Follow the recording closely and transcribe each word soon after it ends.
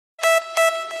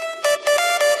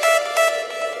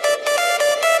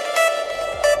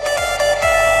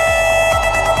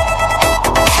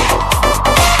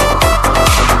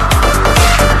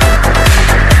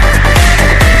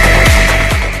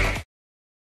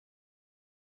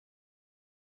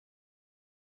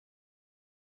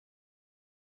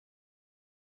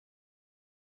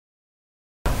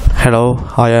Hello,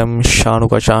 I am Shanu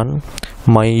Kachan.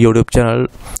 My YouTube channel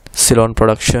Ceylon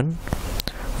Production.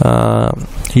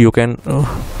 You can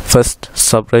first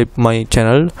subscribe my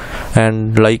channel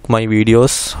and like my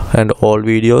videos, and all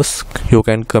videos you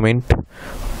can comment.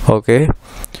 Okay.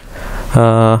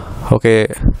 Okay.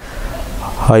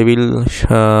 I will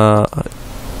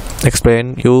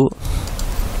explain you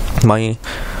my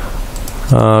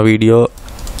video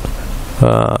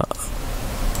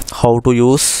how to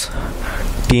use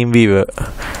TeamViewer.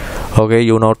 Okay,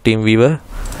 you know TeamViewer.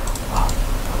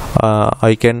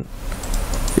 I can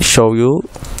show you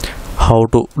how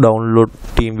to download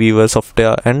TeamViewer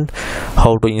software and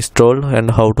how to install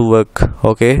and how to work.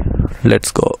 Okay,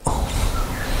 let's go.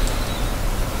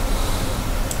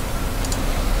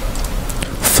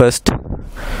 First,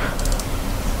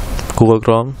 Google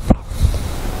Chrome.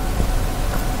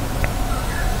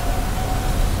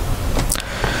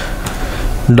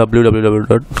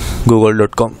 www.google.com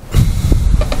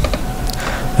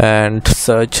and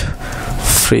search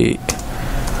free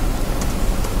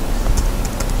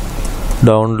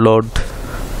download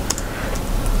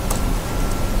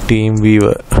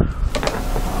TeamViewer.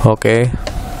 Okay,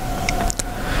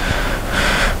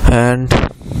 and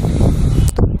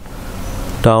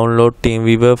download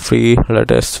TeamViewer free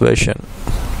latest version.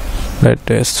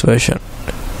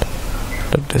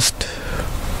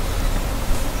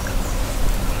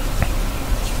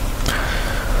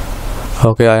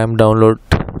 Okay, I am download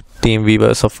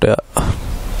TeamViewer software.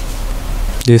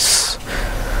 This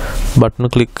button,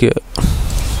 click here.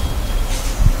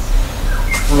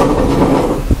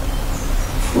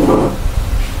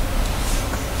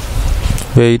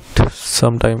 Wait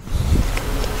some time.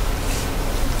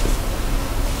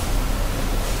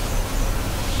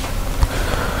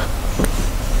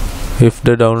 If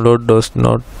the download does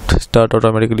not start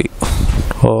automatically.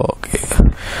 Okay,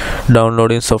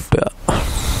 downloading software.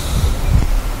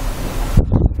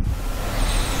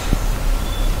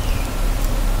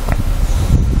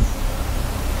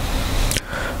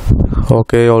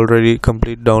 Okay, already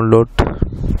complete download.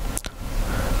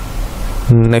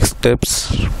 Next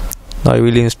steps, I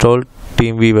will install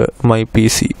TeamViewer my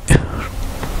PC.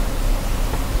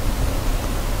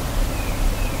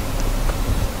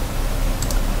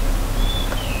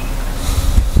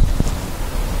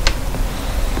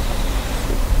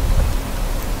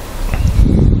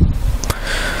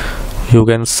 You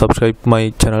can subscribe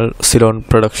my channel Ceylon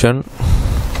Production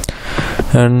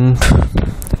and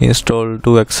install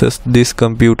to access this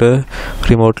computer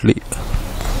remotely.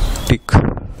 Tick.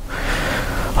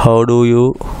 How do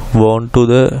you want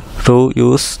to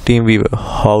use TeamViewer?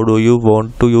 How do you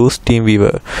want to use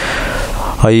TeamViewer?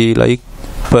 I like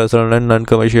personal and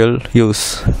non-commercial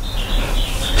use.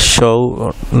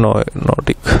 Show no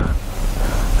tick.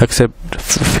 Accept.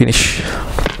 Finish.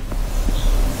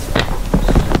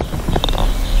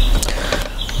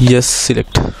 Yes,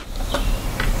 select.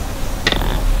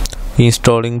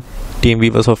 Installing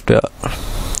TeamViewer software.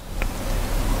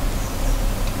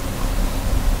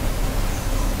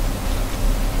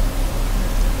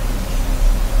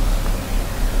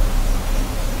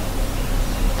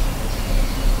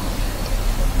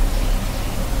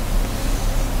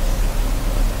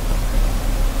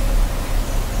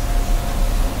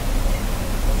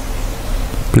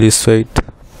 Please wait.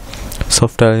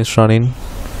 Software is running.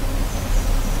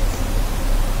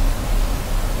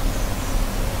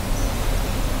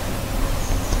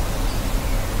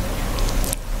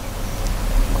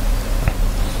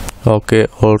 Okay,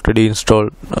 already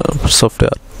installed software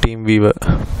TeamViewer.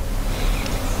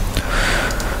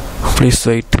 Please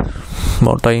wait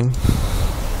more time.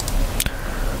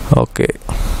 Okay,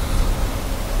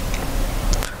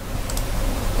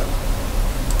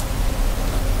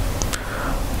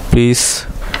 please,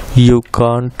 you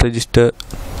can't register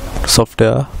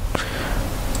software.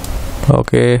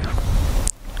 Okay,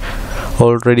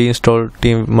 already installed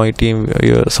my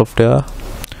TeamViewer software.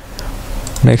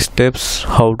 Next steps,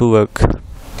 how to work.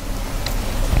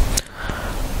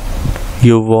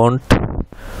 You want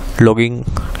logging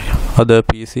other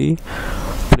PC,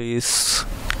 please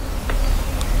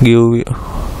give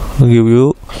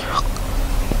you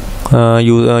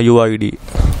UID.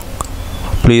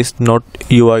 Please not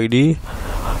UID,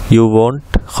 you want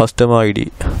customer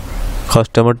ID,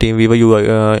 customer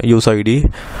TeamViewer use ID,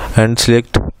 and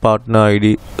select partner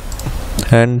ID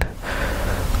and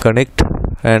connect,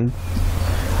 and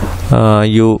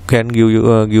you can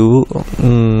give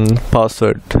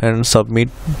password and submit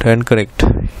and connect.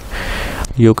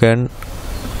 You can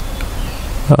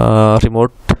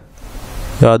remote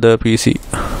the other PC.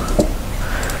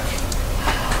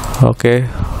 Okay,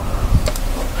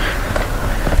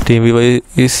 TeamViewer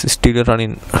is still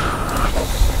running.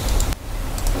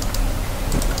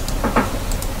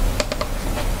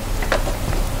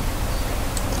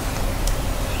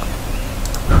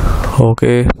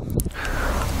 Okay,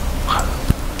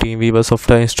 TeamViewer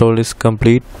software install is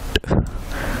complete.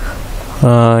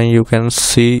 You can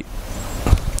see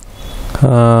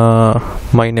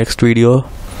my next video.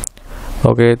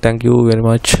 Okay, thank you very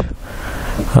much.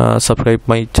 Subscribe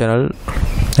my channel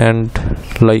and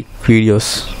like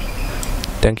videos.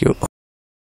 Thank you.